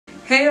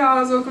Hey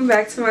dolls, welcome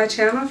back to my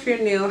channel. If you're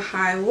new,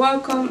 hi,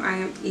 welcome. I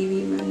am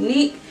Evvey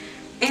Monique,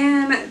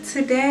 and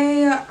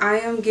today I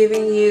am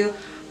giving you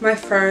my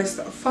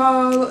first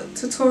fall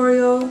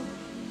tutorial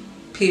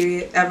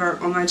period ever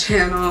on my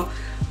channel.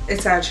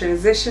 It's our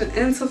transition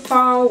into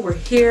fall. We're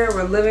here,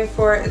 we're living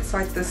for it. It's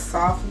like this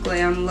soft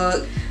glam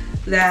look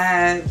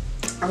that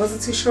I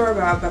wasn't too sure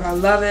about, but I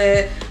love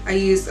it. I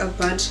used a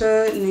bunch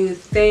of new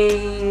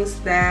things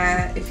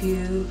that if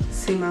you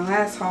see my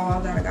last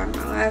haul, that I got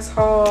in my last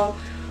haul.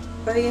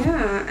 But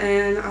yeah,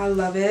 and I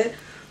love it.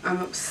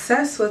 I'm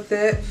obsessed with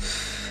it.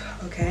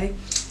 Okay.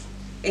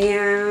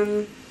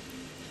 And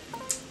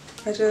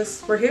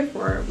we're here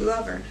for it. We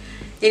love her.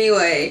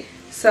 Anyway,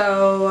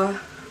 so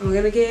I'm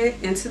gonna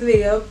get into the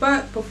video,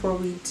 but before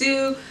we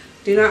do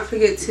not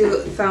forget to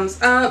thumbs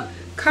up,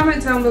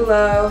 comment down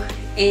below,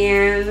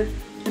 and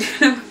do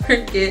not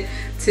forget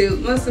to,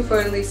 most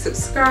importantly,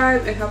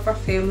 subscribe and help our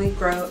family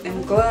grow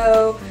and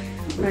glow.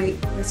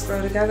 Like, let's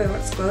grow together,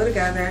 let's glow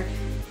together.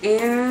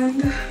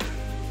 And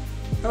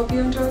I hope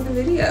you enjoyed the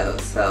video.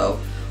 So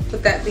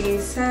with that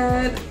being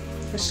said,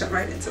 let's jump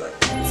right into it.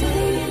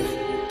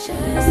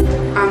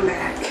 I'm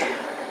back.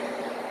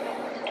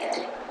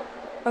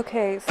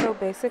 Okay, so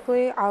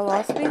basically I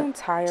lost the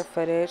entire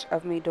footage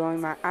of me doing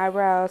my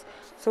eyebrows,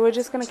 so we're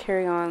just gonna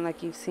carry on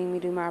like you've seen me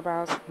do my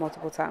eyebrows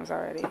multiple times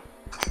already.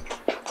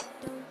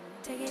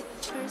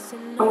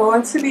 I'm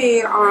going to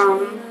be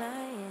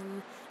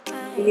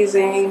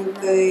using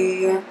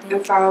the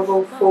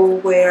Infallible Full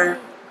Wear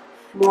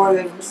More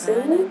Than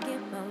Concealer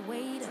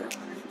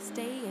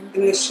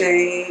in the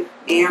shade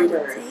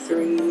Amber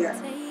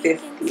 358.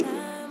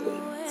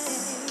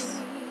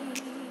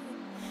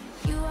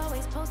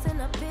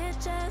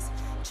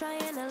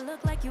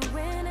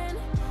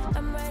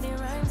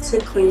 To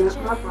clean up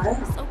my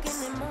brows.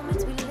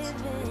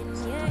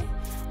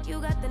 You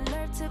got the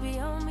nerve to be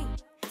on me,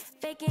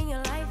 faking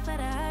your life for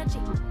the IG.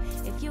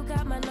 If you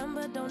got my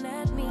number, don't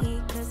add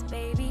me, cause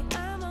baby,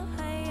 I'm on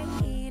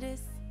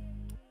hiatus.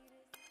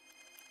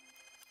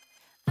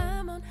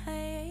 I'm on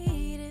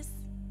hiatus.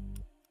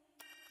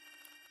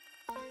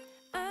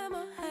 I'm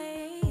on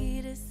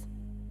hiatus.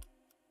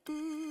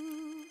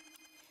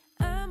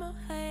 I'm on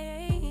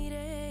hiatus.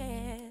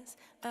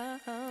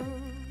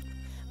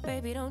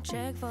 Baby, don't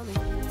check for me.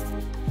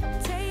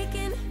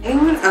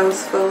 Anyone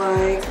else feel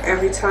like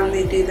every time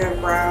they do their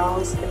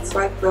brows, it's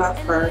like the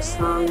first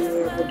time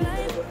they ever do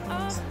their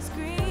brows?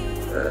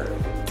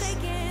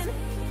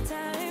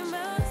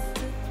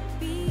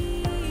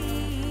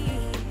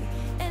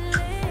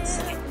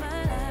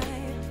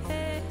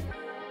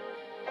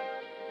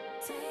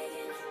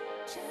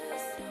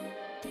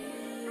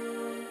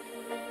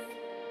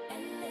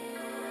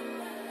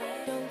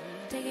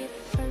 Take it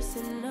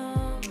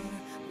personal,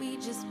 we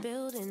just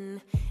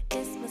building.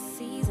 It's my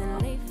season,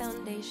 lay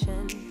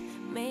foundation,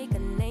 make a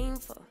name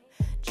for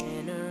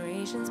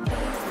generations.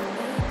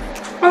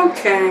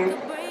 Okay,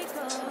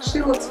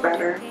 she looks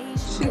better.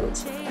 She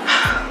looks better.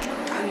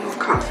 I'm more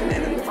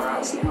confident in the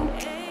brows now.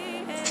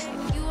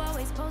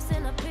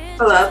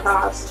 I love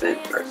how I've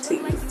spent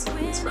 13 minutes on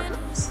these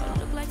brows,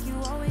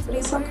 but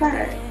it's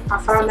okay.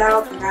 I found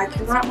out that I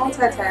cannot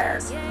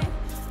multitask.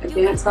 I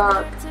can't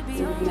talk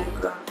and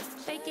makeup.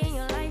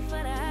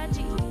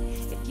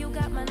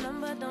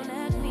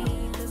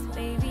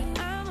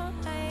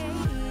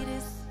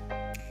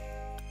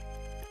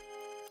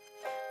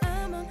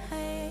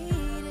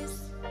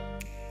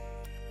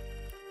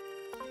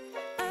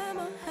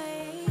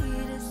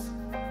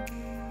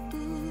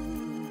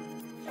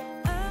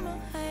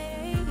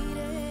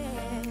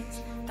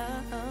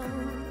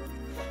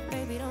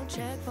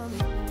 Check for me.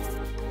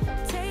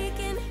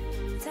 Taking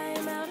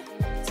time out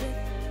to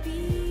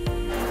be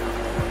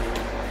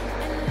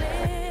and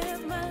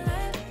live my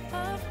life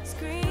off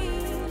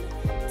screen.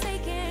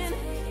 Taking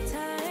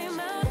time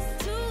out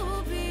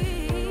to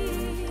be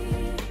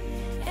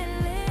and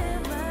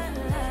live my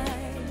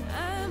life.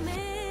 I'm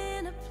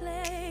in a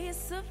place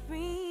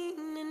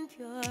serene and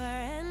pure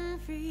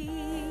and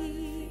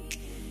free.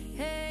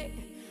 Hey,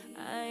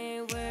 I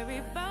ain't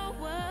worried about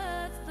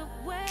what's the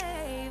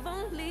wave,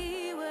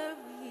 only worry.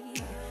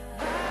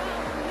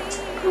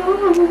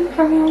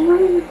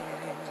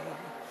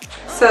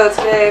 So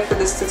today for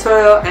this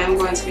tutorial I am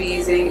going to be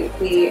using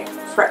the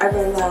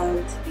Forever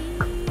Loved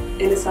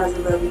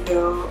Anastasia Beverly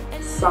Hills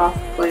Soft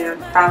Glam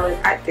palette.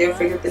 I did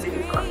figure the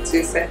name for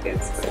 2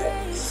 seconds, but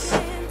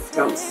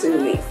don't sue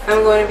me.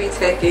 I'm going to be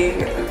taking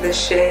the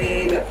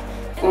shade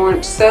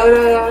Orange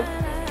Soda.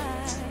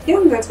 Yeah,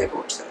 I'm going to take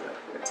Orange Soda.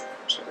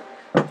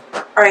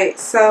 Alright,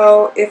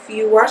 so if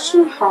you watched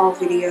my haul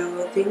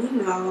video, then you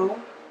know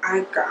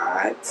I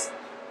got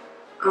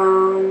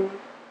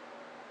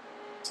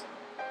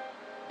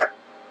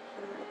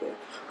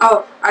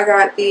I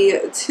got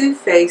the Too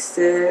Faced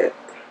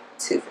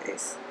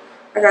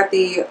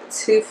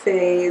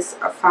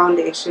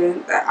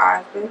foundation that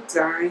I've been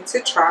dying to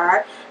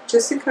try,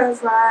 just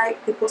because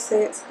like people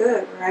say it's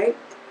good, right?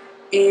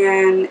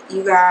 And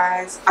you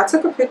guys, I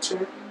took a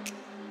picture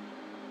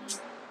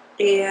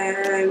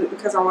and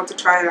because I want to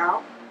try it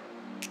out.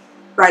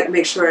 like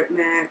make sure it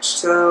matched.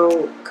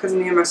 So because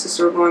me and my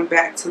sister were going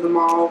back to the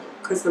mall,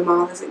 because the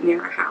mall isn't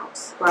near our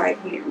house,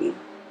 like near me,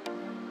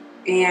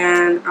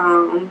 and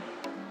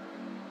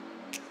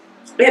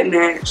it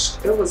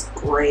matched. It was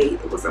great.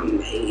 It was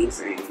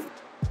amazing.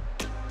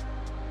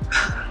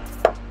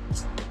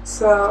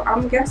 So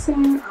I'm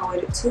guessing I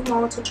waited too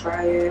long to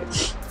try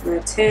it. My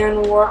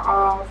tan wore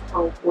off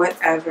or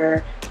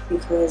whatever,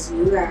 because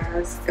you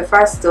guys, if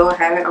I still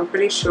have it, I'm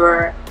pretty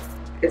sure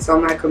it's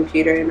on my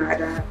computer and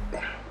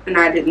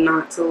I did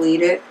not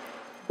delete it.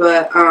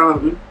 But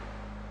I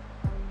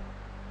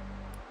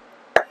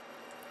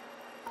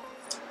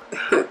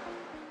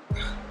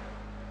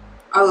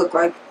look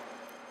like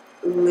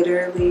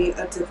literally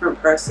a different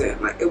person.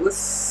 Like, it was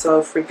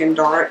so freaking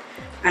dark,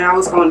 and I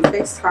was on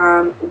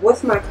FaceTime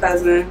with my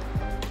cousin,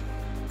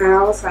 and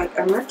I was like,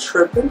 am I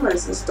tripping or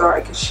is this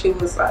dark? And she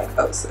was like,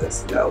 oh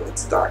sis, no,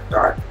 it's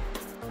dark.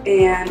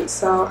 And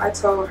so I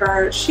told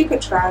her she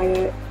could try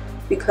it,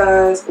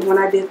 because when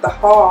I did the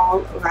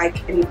haul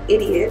like an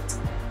idiot,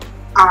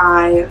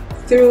 I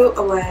threw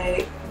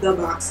away the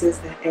boxes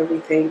that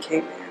everything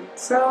came in.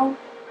 So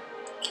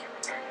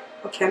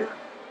okay,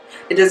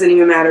 it doesn't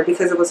even matter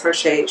because it was her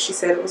shade. She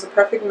said it was a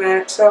perfect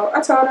match, so I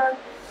told her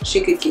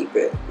she could keep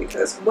it,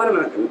 because what am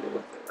I going to do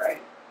with it,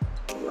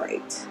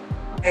 right?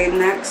 Okay,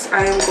 next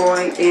I am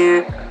going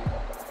in,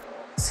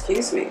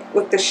 excuse me,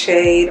 with the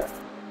shade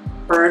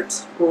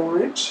Burnt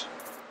Orange,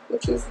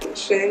 which is the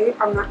shade.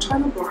 I'm not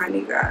trying to blind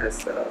you guys,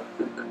 so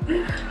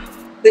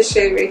this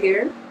shade right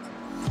here,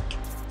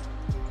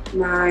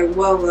 my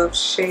well-loved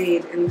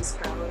shade in this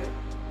palette.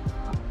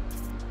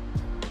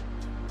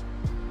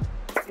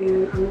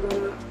 And I'm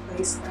gonna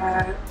place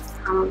that,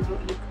 I don't know,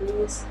 in the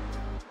crease.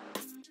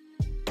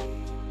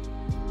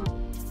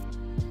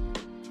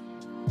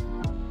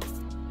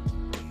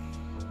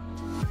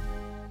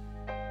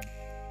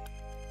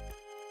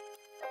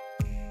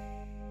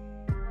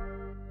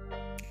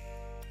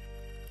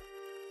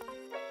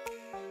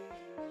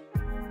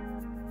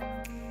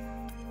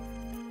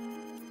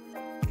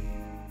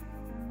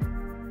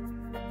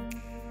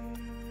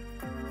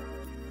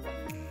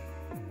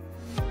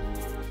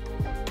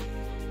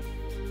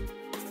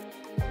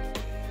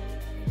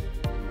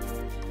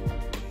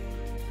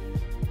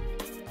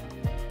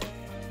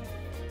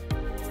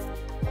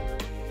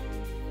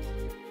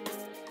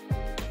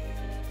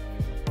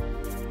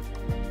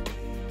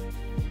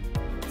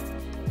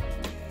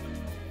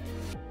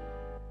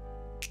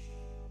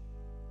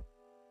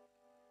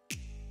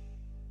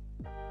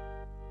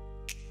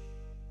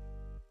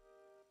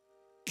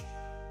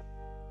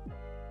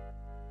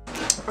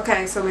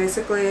 Okay, so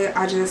basically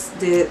I just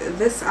did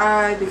this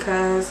eye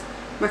because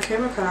my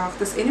camera cut off.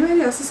 Does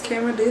anybody else's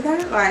camera do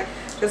that? Like,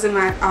 does it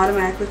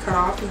automatically cut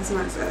off? Because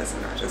mine says,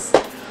 and I just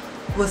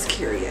was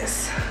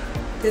curious.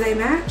 Do they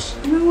match?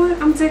 You know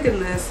what? I'm digging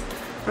this.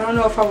 I don't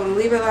know if I want to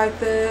leave it like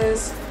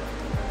this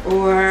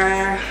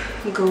or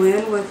go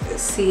in with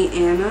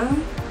Sienna.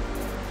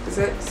 Is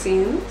it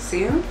Sienna?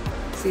 Sienna?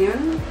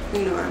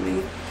 You know what I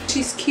mean.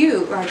 She's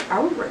cute. Like, I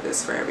would wear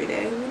this for every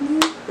day,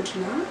 wouldn't you? Would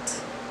you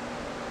not?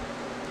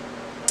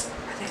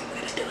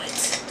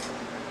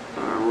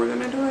 We're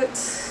gonna do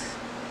it.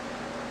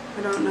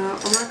 I don't know.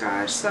 Oh my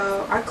gosh.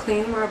 So I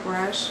cleaned my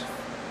brush.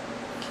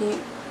 I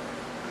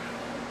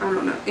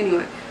don't know.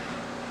 Anyway.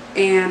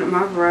 And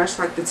my brush,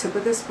 like the tip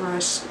of this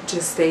brush,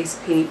 just stays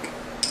pink.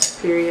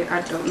 Period.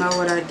 I don't know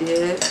what I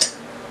did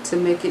to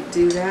make it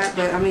do that.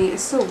 But I mean, it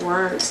still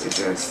works. It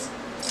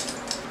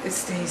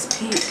stays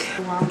pink.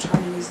 While I'm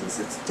trying to use this,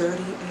 it's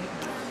dirty.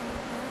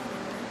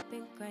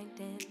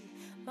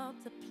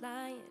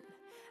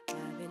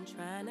 I've been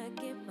trying to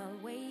get my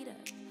weight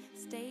up,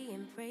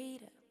 staying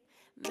prayed up,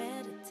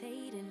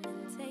 meditating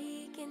and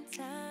taking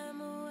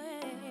time away.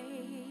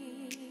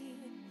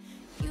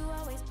 You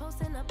always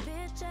posting up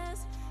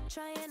pictures,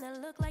 trying to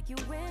look like you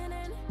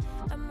winning.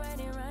 I'm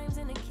writing rhymes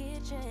in the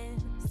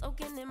kitchen,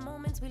 soaking in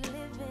moments we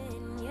live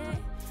in. Yeah,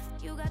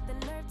 you got the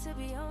nerve to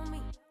be on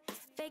me,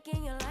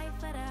 faking your life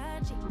for the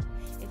IG.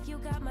 If you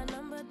got my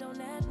number, don't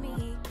add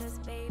me, cause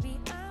baby,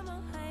 I'm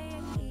on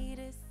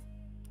hiatus.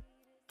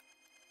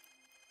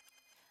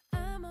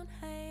 I'm on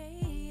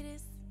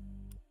hiatus.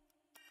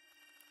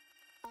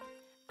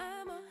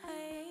 I'm on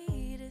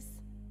hiatus.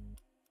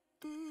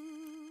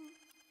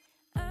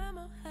 I'm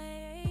on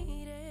hiatus.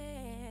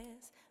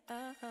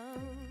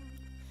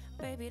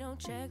 Baby, don't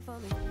check for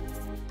me.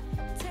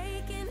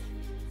 Taking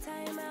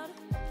time out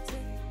to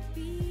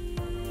be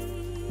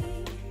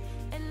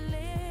and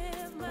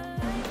live my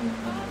life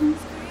on the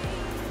screen.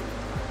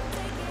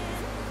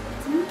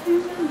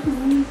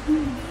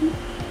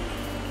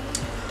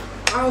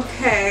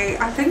 Okay,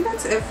 I think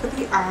that's it for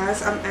the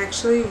eyes. I'm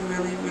actually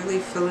really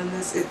feeling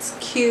this. It's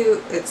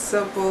cute, it's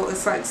simple,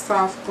 it's like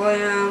soft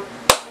glam,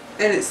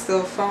 and it's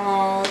still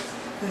fall.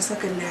 There's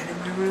like a gnat in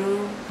my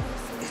room.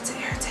 It's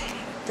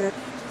irritating.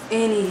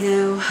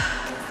 Anywho,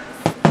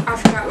 I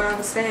forgot what I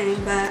was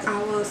saying, but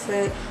I will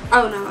say,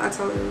 oh no, I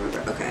totally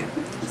remember. Okay,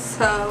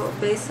 so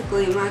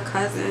basically my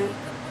cousin,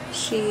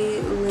 she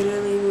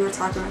literally, we were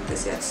talking about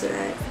this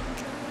yesterday,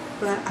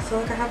 but I feel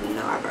like I have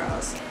no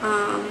eyebrows.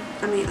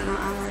 I mean, no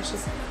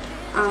eyelashes.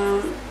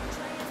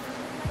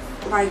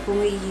 Like when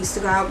we used to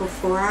go out,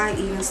 before I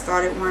even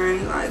started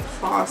wearing like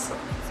false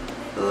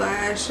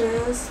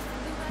lashes,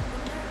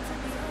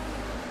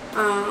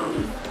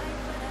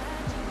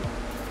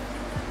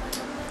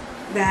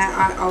 that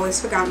I always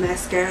forgot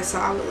mascara, so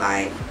I would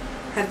like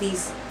have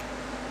these,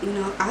 you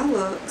know, eye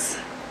looks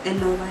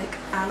and no like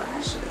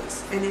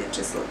eyelashes, and it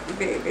just looked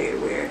very, very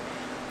weird.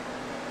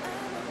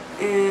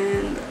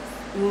 And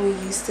when we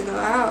used to go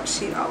out,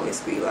 she'd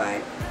always be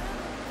like,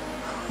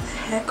 who the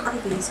heck are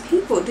these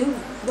people? Do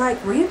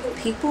like random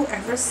people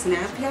ever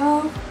snap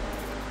y'all?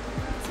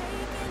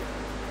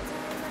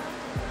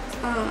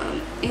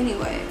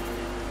 Anyway,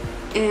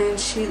 and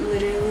she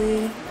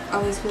literally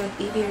always be like,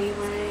 Evie, are you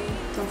wearing,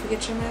 don't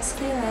forget your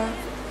mascara.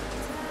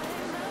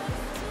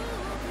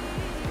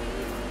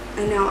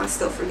 And now I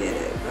still forget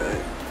it,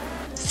 but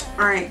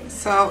alright,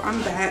 so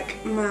I'm back.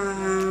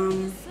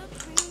 My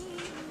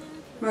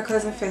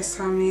cousin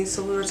FaceTimed me,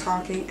 so we were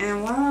talking,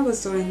 and while I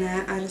was doing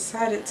that, I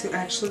decided to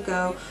actually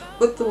go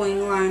with the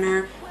wing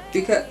liner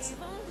because,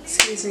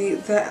 excuse me,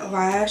 the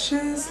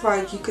lashes,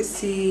 like you could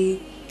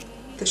see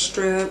the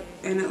strip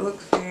and it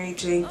looked very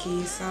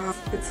janky. So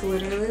it's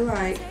literally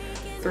like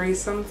 3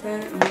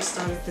 something, and we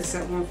started this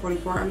at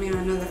 1:44. I mean,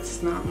 I know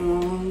that's not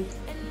long,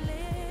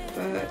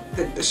 but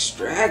the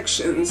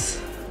distractions.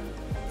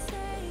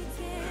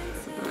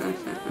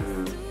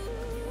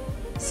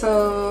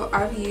 So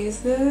I've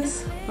used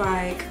this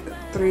like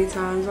 3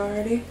 times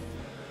already.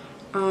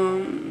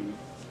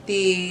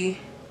 The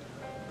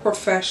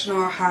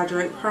Professional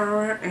Hydrate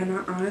Primer, and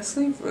I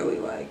honestly really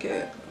like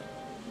it.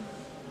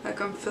 Like,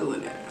 I'm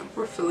feeling it.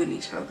 We're feeling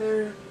each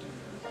other.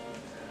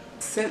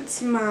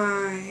 Since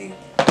my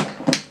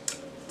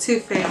Too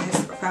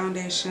Faced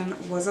foundation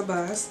was a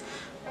bust,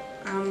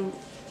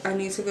 I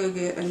need to go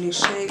get a new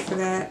shade for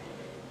that,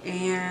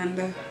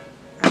 and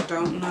I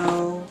don't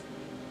know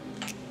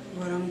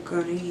what I'm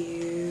gonna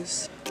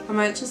use. I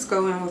might just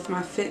go in with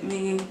my Fit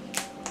Me.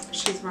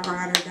 She's my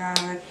ride or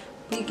die.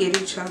 We get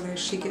each other.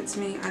 She gets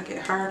me, I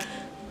get her.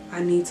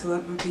 I need to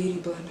let my beauty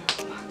blender.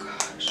 Oh my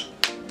gosh.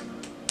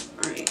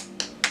 Alright,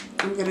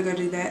 I'm gonna go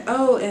do that.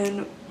 Oh,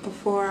 and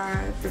before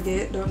I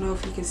forget, don't know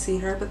if you can see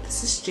her, but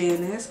this is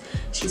Janice.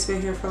 She's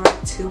been here for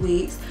like 2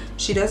 weeks.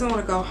 She doesn't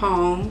want to go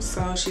home,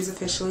 so she's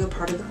officially a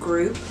part of the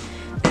group.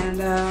 And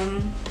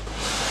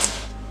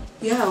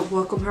yeah,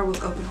 welcome her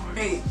with open arms.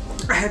 Right.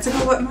 I had to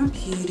go wet my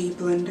beauty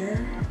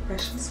blender, but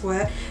she's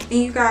wet.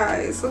 And you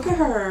guys, look at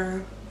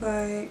her.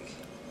 Like,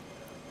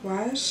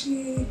 why is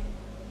she?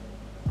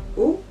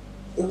 Ooh,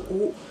 ooh,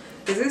 ooh.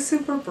 Is it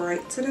super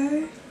bright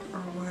today or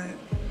what?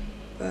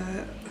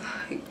 But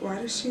like, why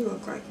does she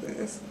look like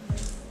this?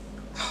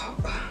 Oh.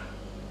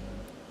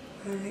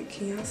 Like,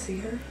 can y'all see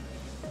her?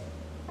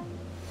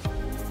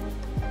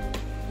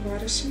 Why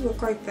does she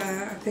look like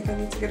that? I think I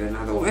need to get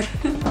another one.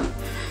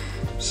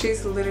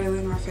 She's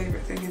literally my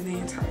favorite thing in the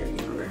entire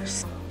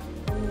universe.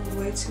 Ooh,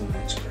 way too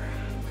much, bro.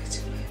 Way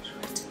too much,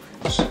 way too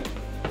much.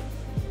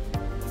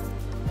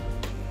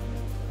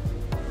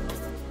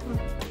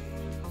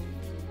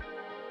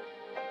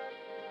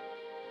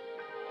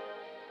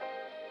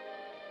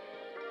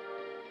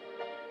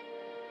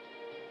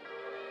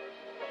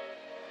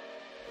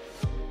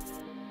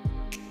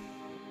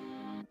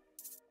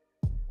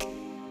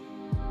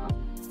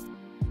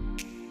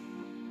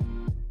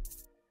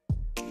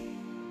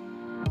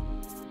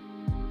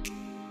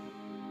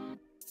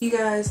 You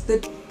guys,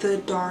 the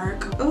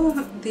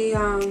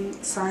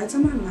sides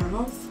of my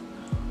mouth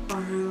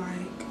are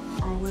like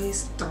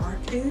always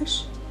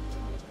darkish,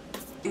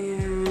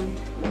 and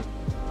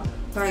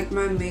like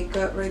my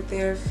makeup right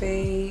there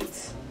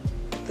fades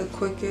the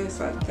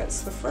quickest. Like,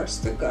 that's the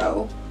first to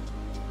go.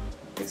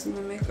 This is my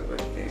makeup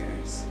right there.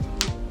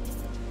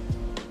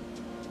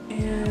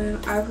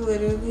 And I've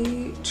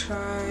literally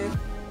tried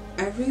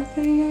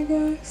everything, I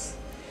guess.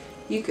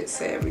 You could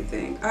say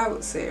everything. I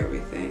would say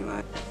everything.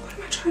 Like, what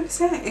am I trying to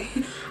say?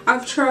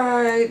 I've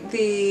tried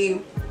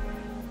the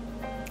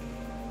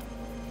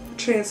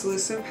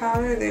translucent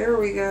powder. There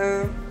we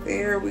go.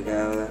 There we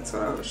go. That's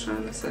what I was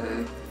trying to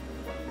say.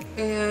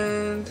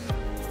 And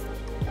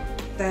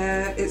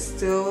that it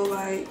still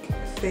like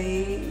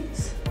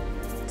fades.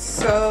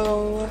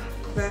 So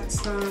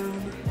that's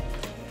I'm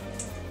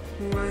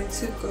going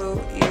to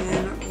go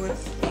in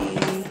with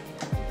the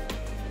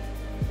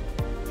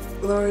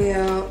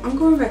L'Oreal. I'm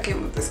going back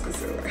in with this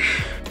concealer.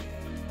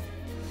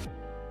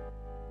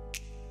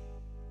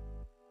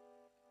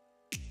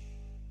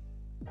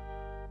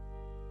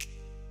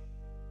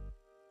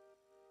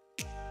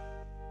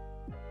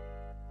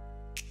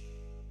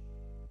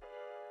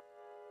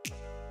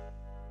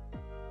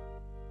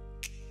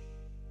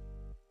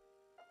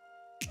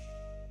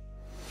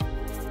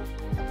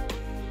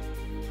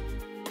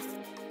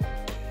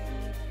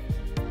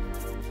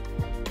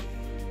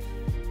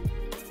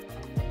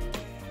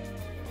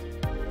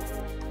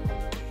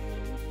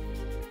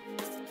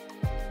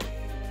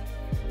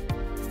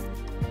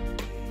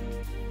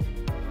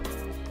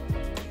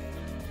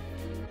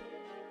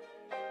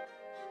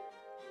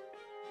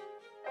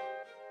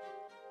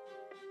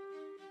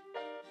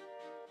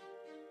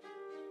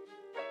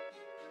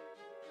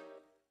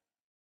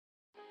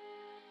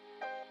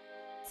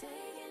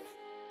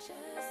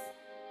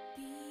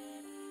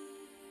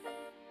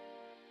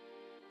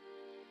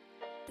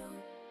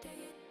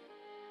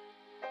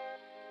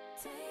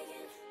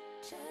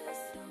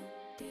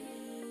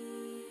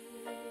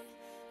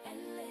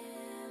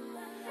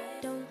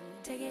 Don't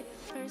take it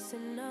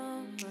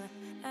personal,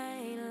 I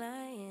ain't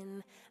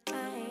lying, I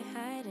ain't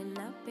hiding,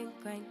 I've been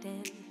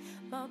grinding,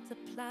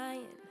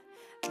 multiplying.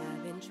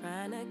 I've been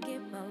trying to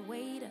get my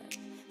weight up,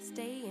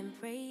 staying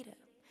prayed up,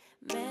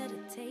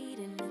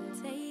 meditating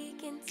and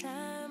taking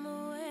time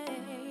away.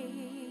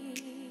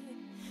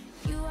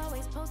 You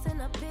always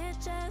posting up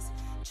pictures,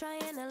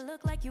 trying to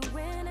look like you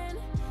winning.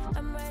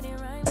 I'm writing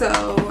rhymes.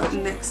 So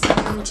next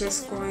I'm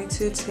just going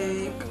to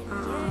take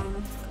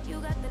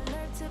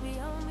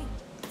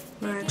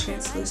my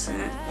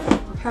translucent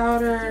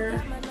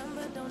powder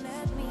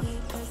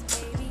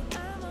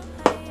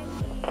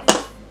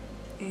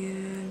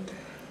and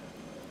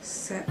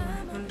set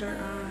my under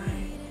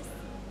eye,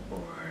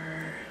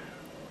 or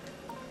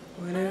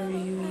whatever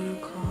you want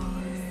to call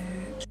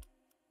it.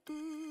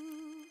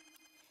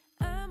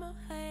 I'm a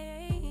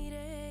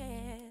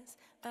hiatus,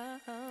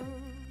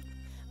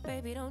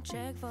 baby, don't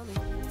check for me.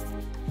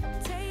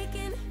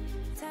 Taking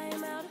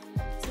time out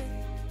to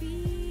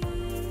be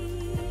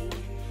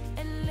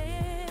and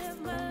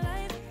live my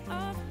life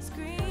off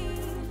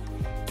screen.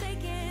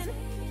 Taking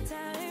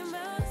time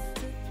out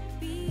to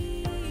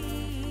be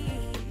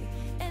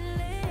and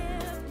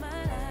live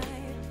my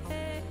life.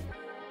 Hey.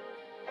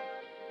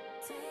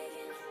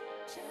 Taking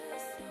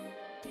just don't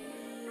be.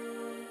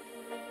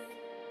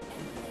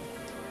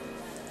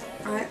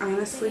 I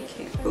honestly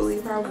can't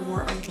believe I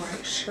wore a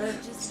white shirt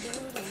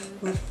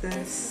with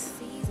this,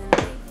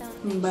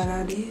 but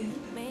I did.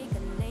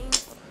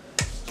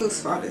 Whose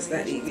fault is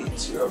that even?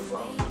 It's your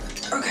fault.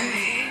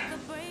 Okay.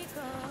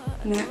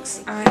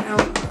 Next, I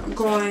am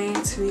going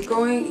to be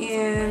going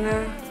in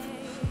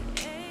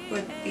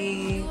with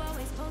the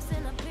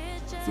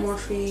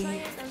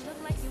Morphe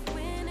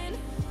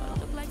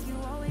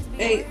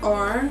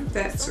 8R.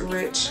 That's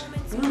rich.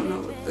 I don't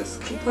know what this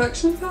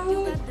complexion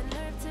palette.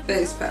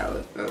 Face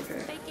palette.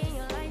 Okay.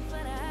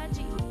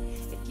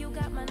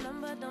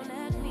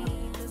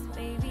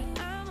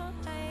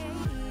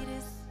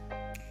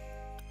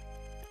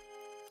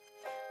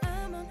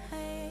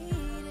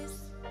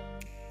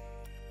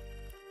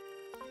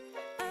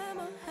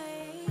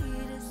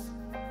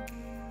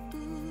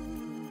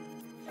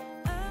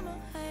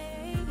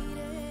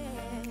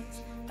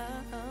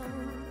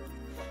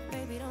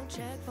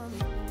 Check for me.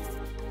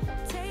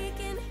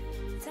 Taking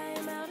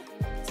time out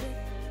to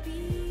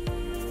be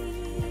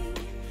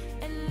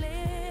and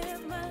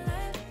live my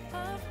life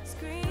off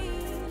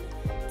screen.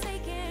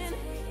 Taking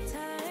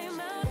time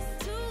out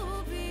to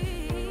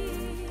be.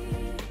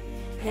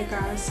 Hey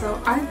guys,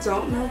 so I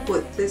don't know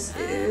what this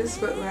is,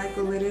 but like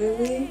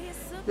literally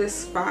this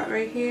spot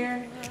right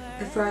here,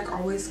 it's like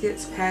always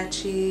gets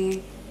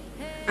patchy.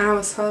 And I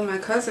was telling my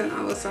cousin,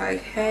 I was like,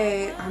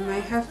 hey, I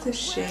might have to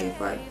shave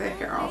like the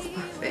hair off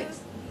my face.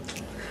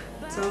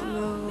 Don't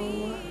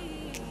know,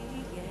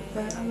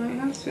 but I might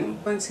have to. I'm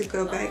going to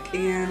go back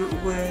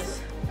in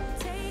with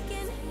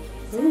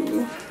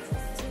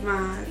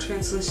my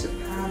translucent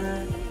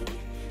powder.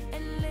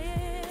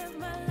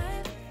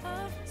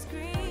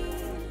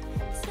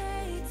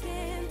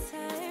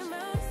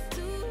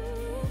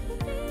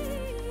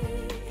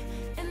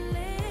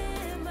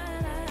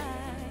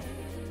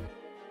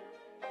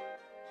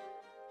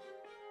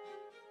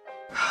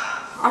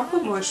 I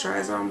put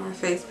moisturizer on my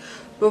face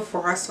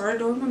before I started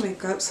doing my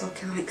makeup so it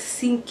can like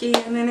sink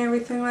in and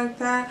everything like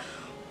that.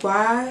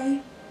 Why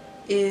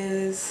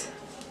is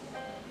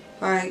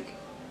like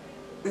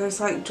there's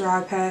like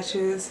dry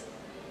patches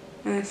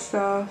and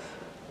stuff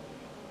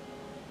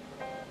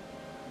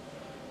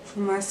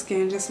from my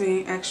skin just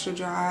being extra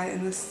dry,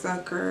 and this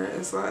sucker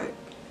is like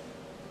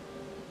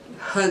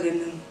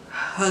hugging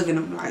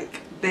them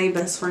like they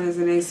best friends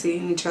and they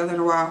seen each other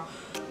in a while,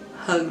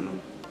 hugging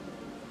them.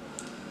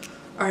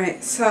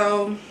 Alright,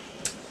 so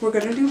we're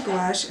gonna do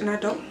blush, and I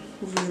don't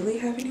really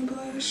have any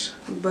blush,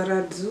 but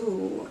I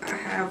do. I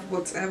have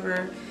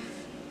whatever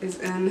is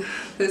in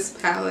this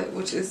palette,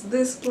 which is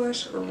this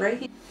blush right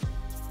here.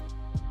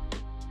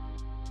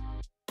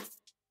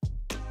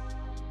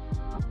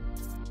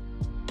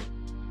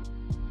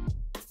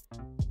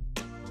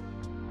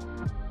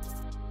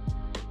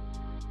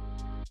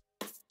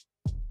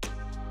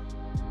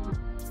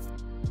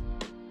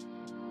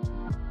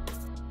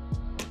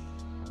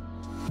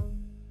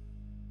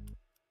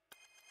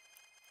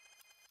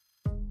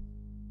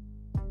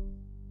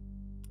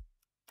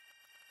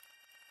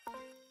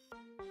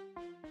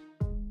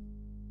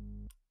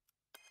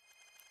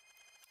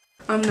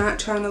 I'm not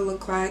trying to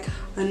look like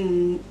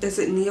is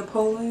it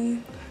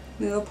Neapolitan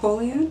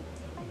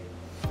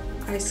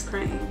ice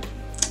cream.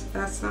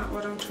 That's not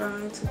what I'm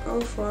trying to go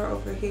for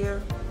over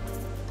here.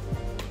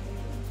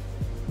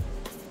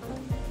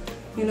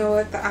 You know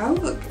what, the eye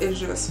look is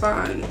just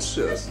fine. It's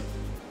just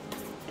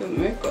the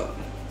makeup,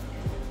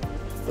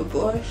 the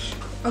blush.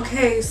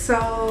 Okay,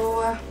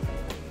 so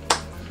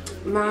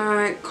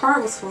my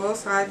card was full,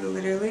 so I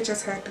literally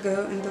just had to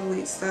go and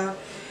delete stuff.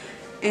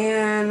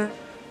 And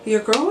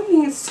your girl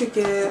needs to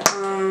get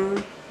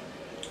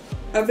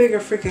a bigger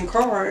freaking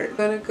card. I'm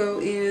gonna go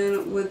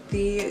in with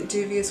the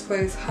Juvia's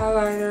Place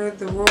highlighter,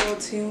 the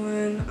Royalty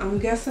one. I'm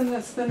guessing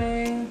that's the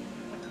name.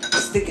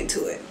 Sticking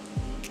to it.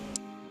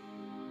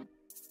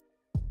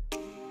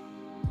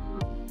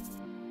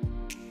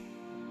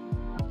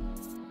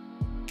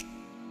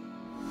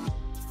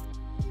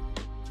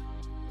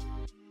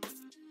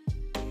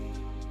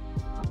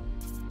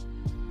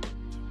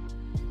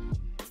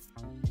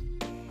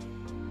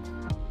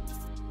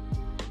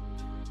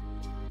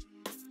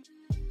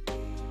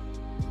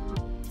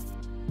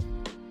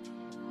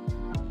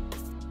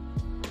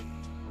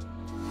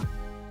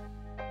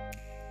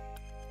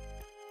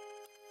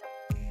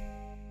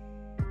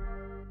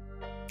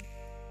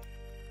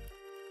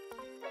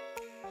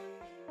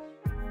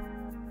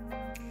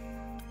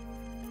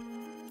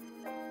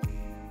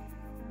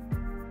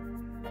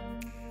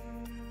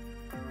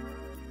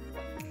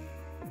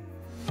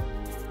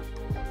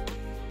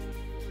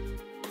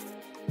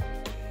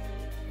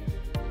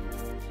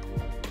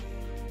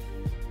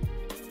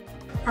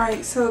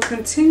 Alright, so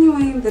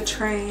continuing the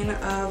train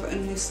of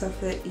new stuff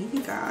that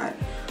Evvey got,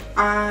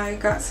 I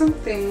got some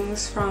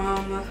things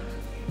from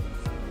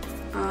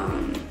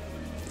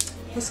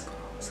what's it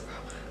called?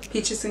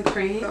 Peaches and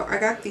Cream. So I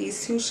got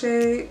these two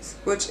shades,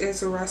 which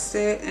is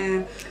Rusted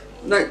and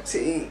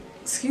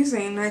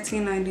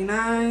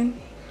 19.99,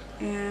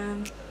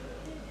 and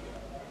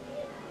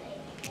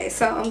okay,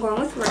 so I'm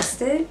going with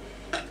Rusted.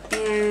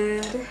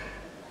 And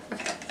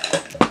okay,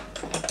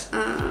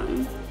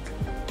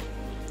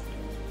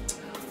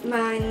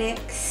 my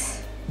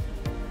next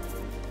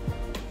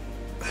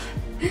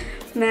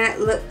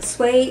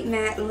suede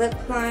matte lip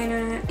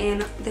liner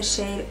in the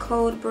shade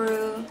Cold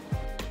Brew.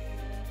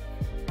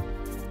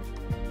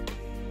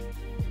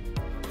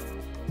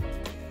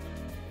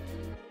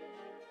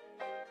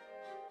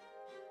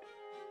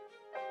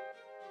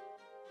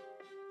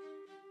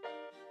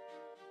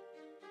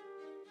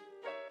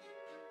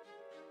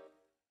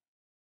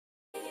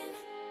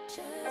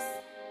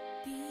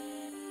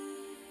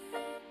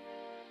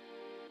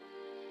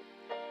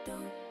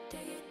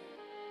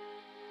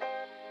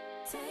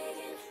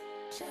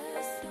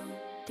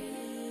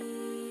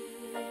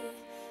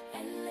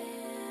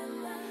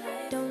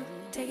 Don't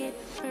take it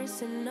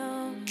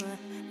personal,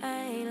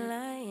 I ain't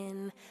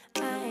lying, I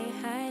ain't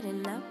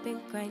hiding, I've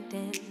been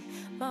grinding,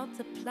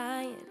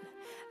 multiplying.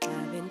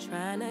 I've been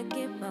trying to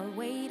get my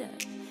weight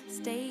up,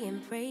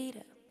 staying prayed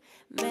up,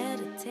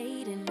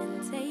 meditating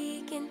and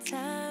taking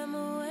time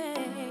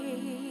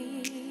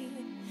away.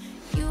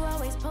 You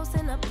always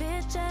posting up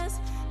pictures,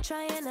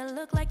 trying to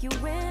look like you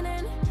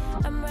winning.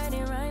 I'm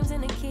writing rhymes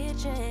in the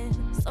kitchen,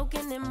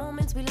 soaking in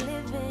moments we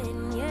live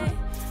in, yeah.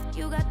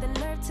 You got the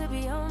nerve to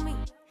be on me,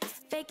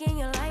 faking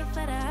your life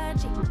for the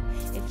IG.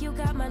 If you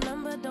got my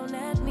number, don't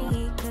add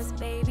me, cause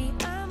baby,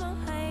 I'm on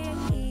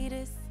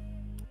hiatus.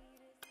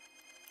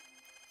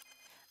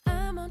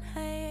 I'm on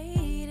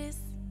hiatus.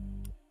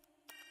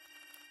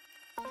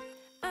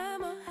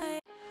 I'm on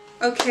hiatus.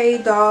 Okay,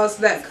 dolls,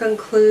 that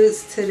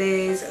concludes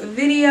today's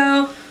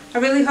video. I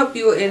really hope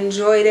you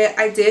enjoyed it.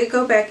 I did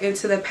go back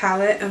into the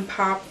palette and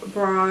pop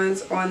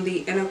bronze on the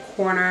inner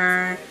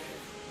corner,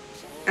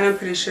 and I'm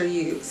pretty sure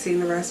you've seen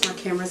the rest. My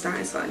camera's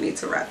dying, so I need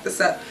to wrap this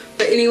up.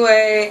 But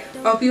anyway,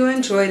 hope you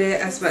enjoyed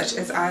it as much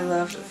as I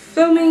loved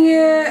filming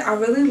it. I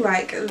really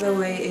like the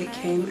way it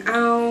came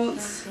out.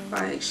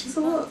 Like, she's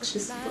a look.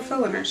 We're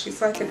feeling her.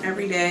 She's like an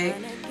everyday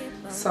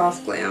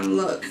soft glam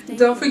look.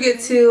 Don't forget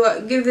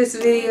to give this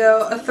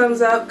video a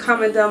thumbs up,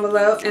 comment down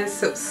below, and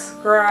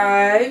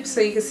subscribe so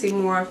you can see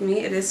more of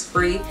me. It is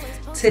free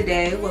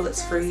today. Well,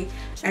 it's free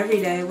every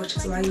day, which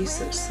is why you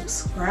should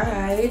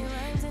subscribe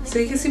so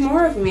you can see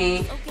more of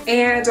me.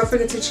 And don't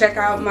forget to check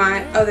out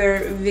my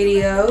other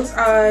videos.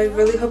 I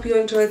really hope you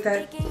enjoyed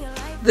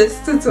this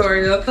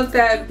tutorial. With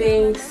that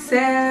being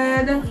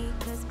said,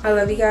 I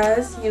love you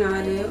guys, you know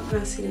I do, and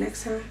I'll see you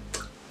next time.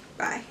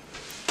 Bye.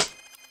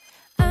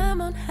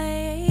 I'm on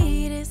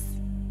hiatus.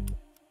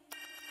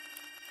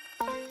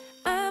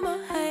 I'm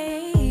on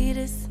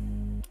hiatus.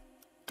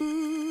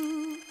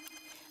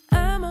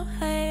 I'm on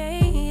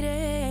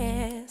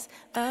hiatus.